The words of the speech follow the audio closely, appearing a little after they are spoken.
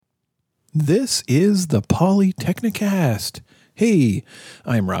This is the Polytechnicast. Hey,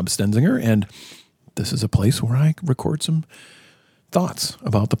 I'm Rob Stenzinger, and this is a place where I record some thoughts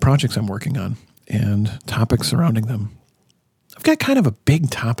about the projects I'm working on and topics surrounding them. I've got kind of a big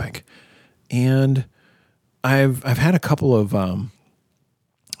topic, and I've had a couple of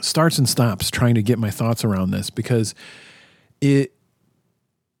starts and stops trying to get my thoughts around this because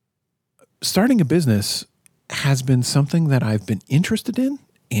starting a business has been something that I've been interested in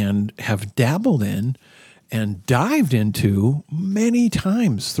and have dabbled in and dived into many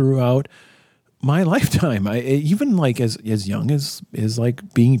times throughout my lifetime. Even like as young as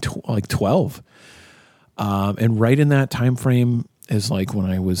like being 12. And right in that time frame is like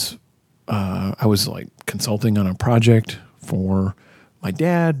when I was like consulting on a project for my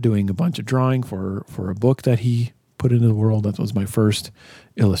dad, doing a bunch of drawing for a book that he put into the world. That was my first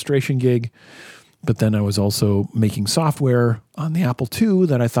illustration gig. But then I was also making software on the Apple II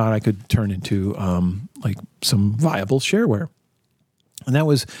that I thought I could turn into like some viable shareware. And that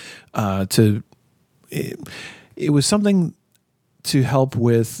was it was something to help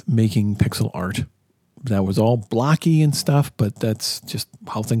with making pixel art. That was all blocky and stuff, but that's just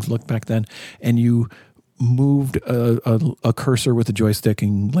how things looked back then. And you moved a cursor with a joystick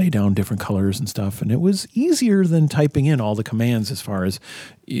and lay down different colors and stuff. And it was easier than typing in all the commands as far as,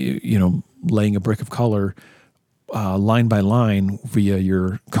 laying a brick of color line by line via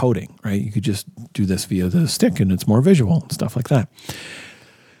your coding, right? You could just do this via the stick and it's more visual and stuff like that.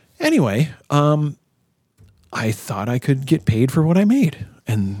 Anyway, I thought I could get paid for what I made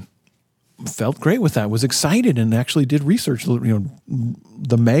and felt great with that, was excited and actually did research,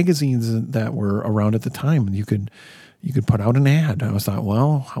 the magazines that were around at the time. You could put out an ad. I was thought,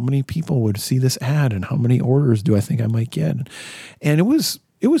 well, how many people would see this ad and how many orders do I think I might get? And it was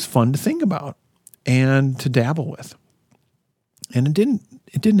fun to think about and to dabble with. And it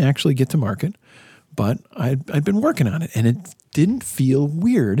didn't actually get to market, but I'd been working on it, and it didn't feel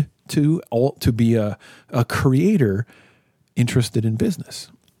weird to be a creator interested in business.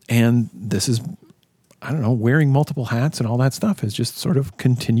 And this is, I don't know, wearing multiple hats and all that stuff has just sort of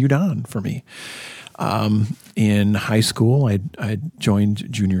continued on for me. In high school, I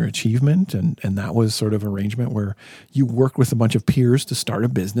joined Junior Achievement, and that was sort of an arrangement where you work with a bunch of peers to start a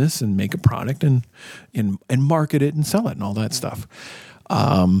business and make a product and market it and sell it and all that stuff.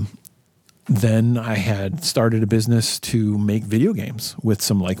 Then I had started a business to make video games with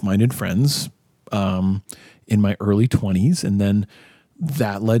some like-minded friends in my early 20s, and then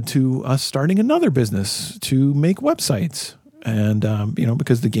that led to us starting another business to make websites. And,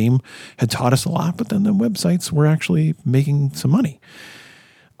 because the game had taught us a lot, but then the websites were actually making some money.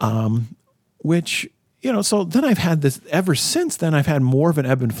 So then I've had this, ever since then, I've had more of an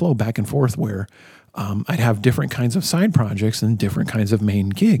ebb and flow back and forth where I'd have different kinds of side projects and different kinds of main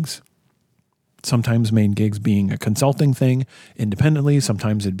gigs. Sometimes main gigs being a consulting thing independently.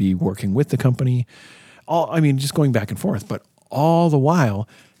 Sometimes it'd be working with the company. Just going back and forth, but all the while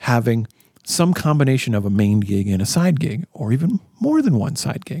having some combination of a main gig and a side gig, or even more than one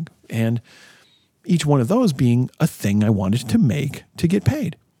side gig. And each one of those being a thing I wanted to make to get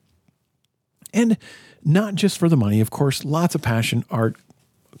paid. And not just for the money, of course, lots of passion, art,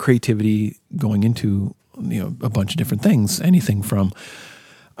 creativity going into, a bunch of different things. Anything from,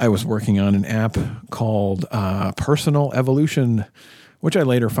 I was working on an app called Personal Evolution, which I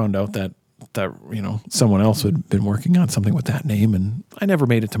later found out that someone else had been working on something with that name, and I never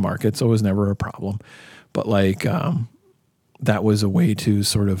made it to market, so it was never a problem. But that was a way to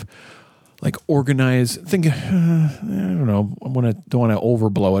sort of like organize, I don't know, don't want to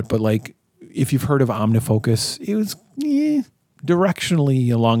overblow it, but like if you've heard of OmniFocus, it was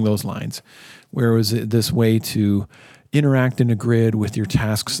directionally along those lines, where it was this way to interact in a grid with your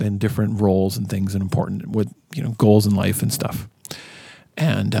tasks and different roles and things and important with, goals in life and stuff.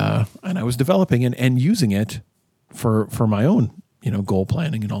 And I was developing and using it for my own, goal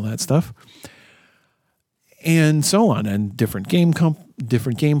planning and all that stuff, and so on, and different game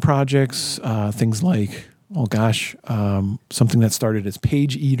projects, things like, something that started as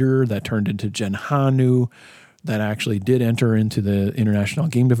Page Eater that turned into Genhanu, that actually did enter into the International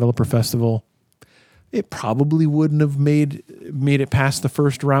Game Developer Festival. It probably wouldn't have made it past the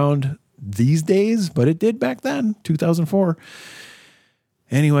first round these days, but it did back then, 2004.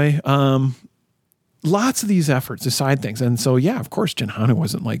 Anyway, lots of these efforts, the side things. And so, yeah, of course, Genhanu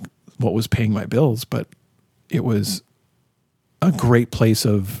wasn't like what was paying my bills, but it was a great place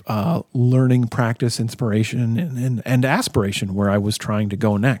of learning, practice, inspiration, and aspiration where I was trying to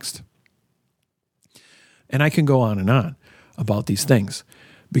go next. And I can go on and on about these things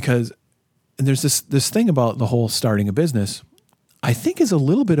because there's this thing about the whole starting a business. I think is a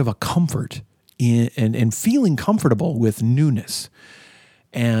little bit of a comfort and feeling comfortable with newness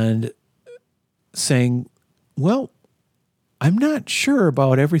and saying, well, I'm not sure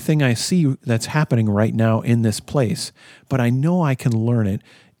about everything I see that's happening right now in this place, but I know I can learn it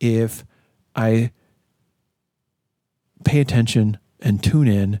if I pay attention and tune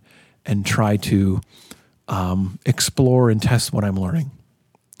in and try to explore and test what I'm learning.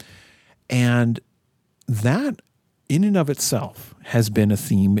 And that in and of itself has been a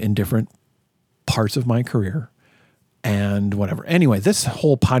theme in different parts of my career and whatever. Anyway, this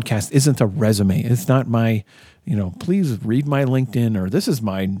whole podcast isn't a resume. It's not my, please read my LinkedIn or this is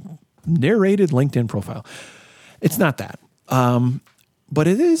my narrated LinkedIn profile. It's not that. But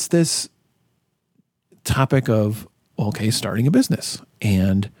it is this topic of, starting a business.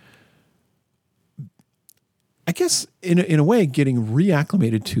 And I guess in a way, getting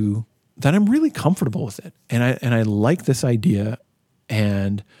reacclimated to that I'm really comfortable with it. And I like this idea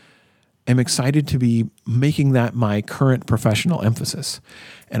and am excited to be making that my current professional emphasis.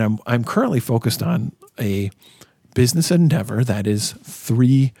 And I'm currently focused on a business endeavor that is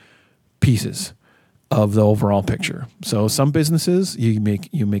 3 pieces of the overall picture. So some businesses, you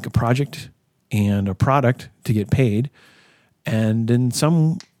make a project and a product to get paid. And in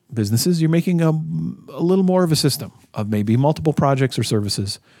some businesses, you're making a little more of a system of maybe multiple projects or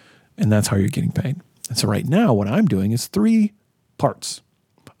services, and that's how you're getting paid. And so right now, what I'm doing is 3 parts.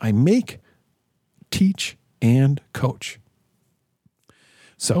 I make, teach, and coach.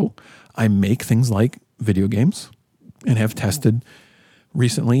 So I make things like video games and have tested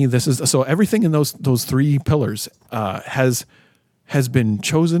recently. So everything in those 3 pillars has been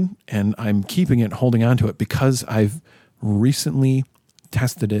chosen, and I'm keeping it, holding on to it because I've recently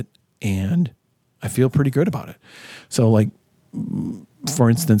tested it and I feel pretty good about it. So like, for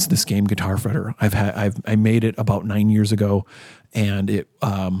instance, this game Guitar Fretter, I made it about 9 years ago, and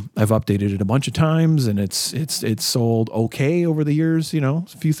I've updated it a bunch of times, and it's sold okay over the years, a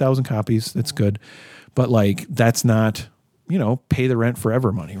few thousand copies. That's good. But like, that's not, pay the rent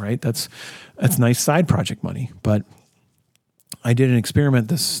forever money, right? That's nice side project money. But I did an experiment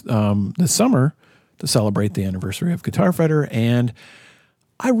this summer to celebrate the anniversary of Guitar Fretter, and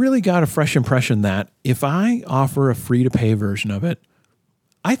I really got a fresh impression that if I offer a free-to-pay version of it,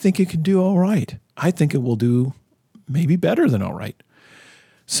 I think it could do all right. I think it will do maybe better than all right.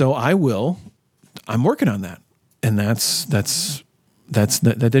 So I'm working on that. And that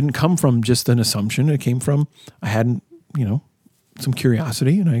didn't come from just an assumption. It came from, I had, some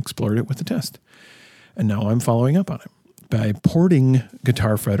curiosity, and I explored it with the test. And now I'm following up on it by porting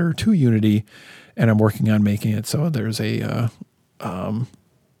Guitar Fretter to Unity, and I'm working on making it so there's a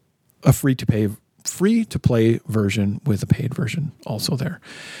free to play version with a paid version also there.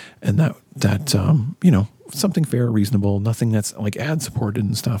 And that something fair, reasonable, nothing that's like ad supported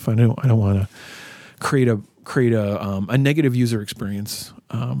and stuff. I don't want to create a negative user experience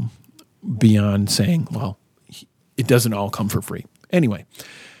beyond saying, well, it doesn't all come for free. Anyway,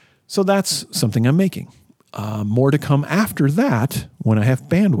 so that's something I'm making. More to come after that when I have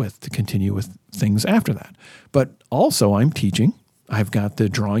bandwidth to continue with things after that. But also I'm teaching. I've got the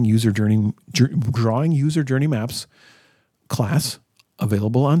drawing user journey maps class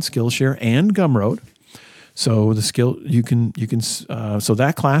available on Skillshare and Gumroad. So so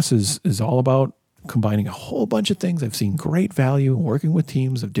that class is all about combining a whole bunch of things. I've seen great value in working with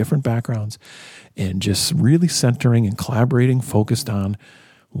teams of different backgrounds and just really centering and collaborating, focused on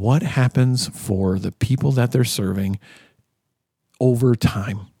what happens for the people that they're serving over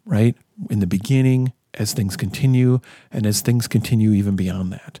time, right? In the beginning, as things continue, and as things continue even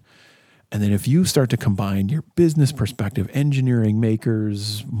beyond that. And then if you start to combine your business perspective, engineering,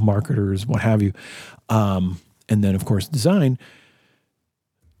 makers, marketers, what have you, and then of course design,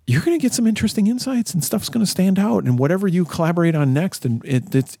 you're going to get some interesting insights, and stuff's going to stand out. And whatever you collaborate on next, and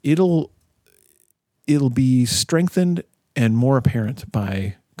it'll be strengthened and more apparent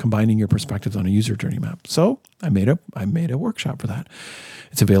by combining your perspectives on a user journey map. So I made a workshop for that.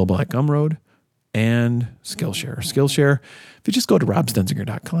 It's available at Gumroad and Skillshare. Skillshare, if you just go to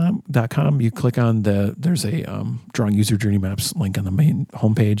robstenzinger.com, you click on there's a drawing user journey maps link on the main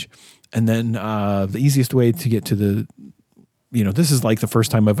homepage. And then the easiest way to get to this is like the first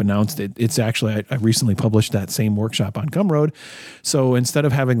time I've announced it. It's actually, I recently published that same workshop on Gumroad. So instead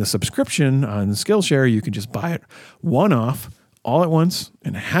of having the subscription on Skillshare, you can just buy it one-off all at once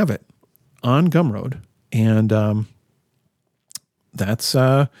and have it on Gumroad. And that's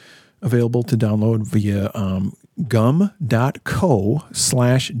available to download via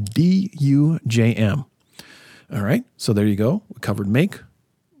gum.co/DUJM. All right. So there you go. We covered make,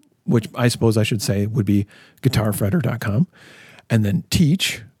 which I suppose I should say would be guitarfretter.com. and then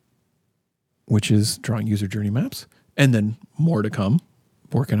teach, which is drawing user journey maps, and then more to come,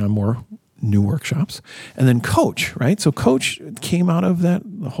 working on more new workshops, and then coach, right? So coach came out of that,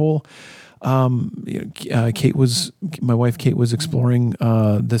 the whole, my wife Kate was exploring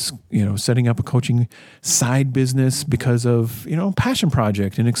this, setting up a coaching side business because of, passion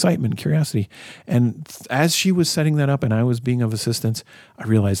project and excitement, curiosity. And as she was setting that up and I was being of assistance, I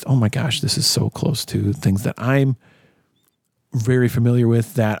realized, oh my gosh, this is so close to things that I'm very familiar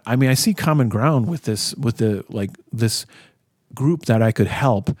with. That, I see common ground with this, this group that I could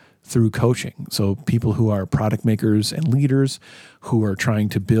help through coaching. So people who are product makers and leaders, who are trying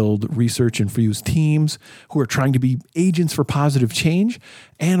to build research infused teams, who are trying to be agents for positive change,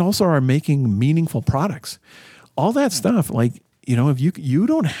 and also are making meaningful products. All that stuff, if you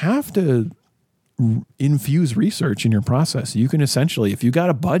don't have to infuse research in your process. You can essentially, if you got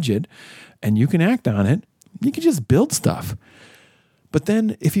a budget and you can act on it, you can just build stuff. But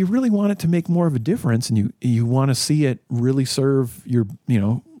then if you really want it to make more of a difference and you want to see it really serve your,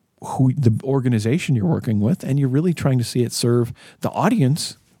 who the organization you're working with, and you're really trying to see it serve the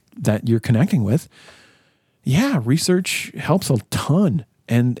audience that you're connecting with, research helps a ton.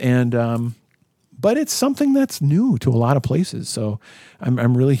 But it's something that's new to a lot of places. So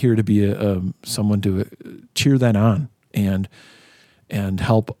I'm really here to be someone to cheer that on and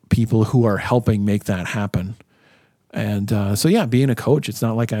help people who are helping make that happen. And being a coach, it's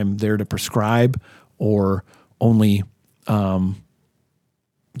not like I'm there to prescribe or only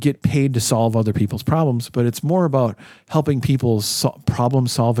get paid to solve other people's problems, but it's more about helping people's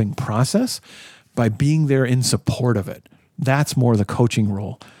problem-solving process by being there in support of it. That's more the coaching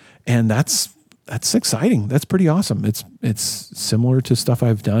role. And that's exciting. That's pretty awesome. It's similar to stuff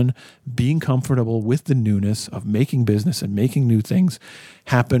I've done, being comfortable with the newness of making business and making new things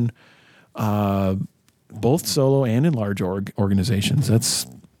happen, both solo and in large organizations. That's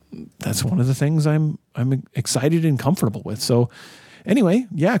one of the things I'm excited and comfortable with. So anyway,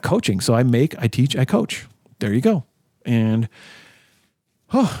 coaching. So I teach, I coach. There you go. And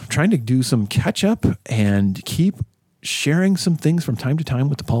trying to do some catch up and keep sharing some things from time to time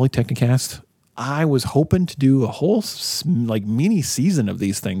with the Polytechnicast. I was hoping to do a whole mini season of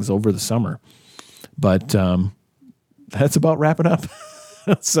these things over the summer, but that's about wrapping up.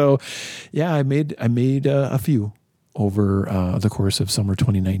 So I made a few over the course of summer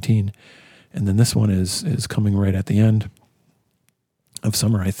 2019. And then this one is coming right at the end of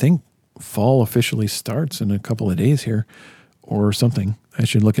summer. I think fall officially starts in a couple of days here or something. I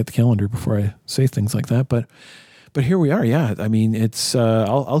should look at the calendar before I say things like that. But here we are. Yeah. It's,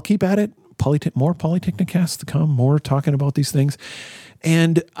 I'll keep at it. More Polytechnicasts to come, more talking about these things.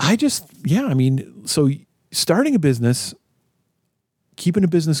 And so starting a business, keeping a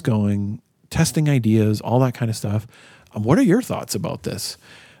business going, testing ideas, all that kind of stuff. What are your thoughts about this?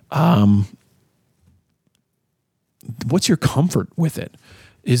 What's your comfort with it?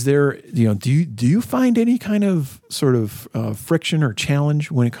 Is there, do you find any kind of sort of friction or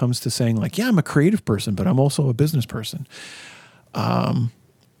challenge when it comes to saying I'm a creative person, but I'm also a business person?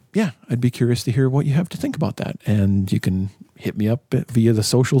 I'd be curious to hear what you have to think about that. And you can hit me up via the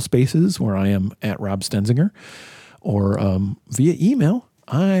social spaces where I am at Rob Stenzinger, or via email.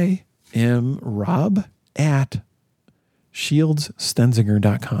 I am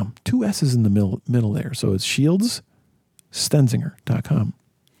rob@shieldsstenzinger.com. 2 S's in the middle there. So it's shieldsstenzinger.com.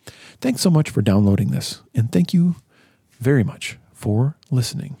 Thanks so much for downloading this. And thank you very much for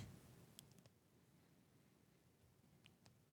listening.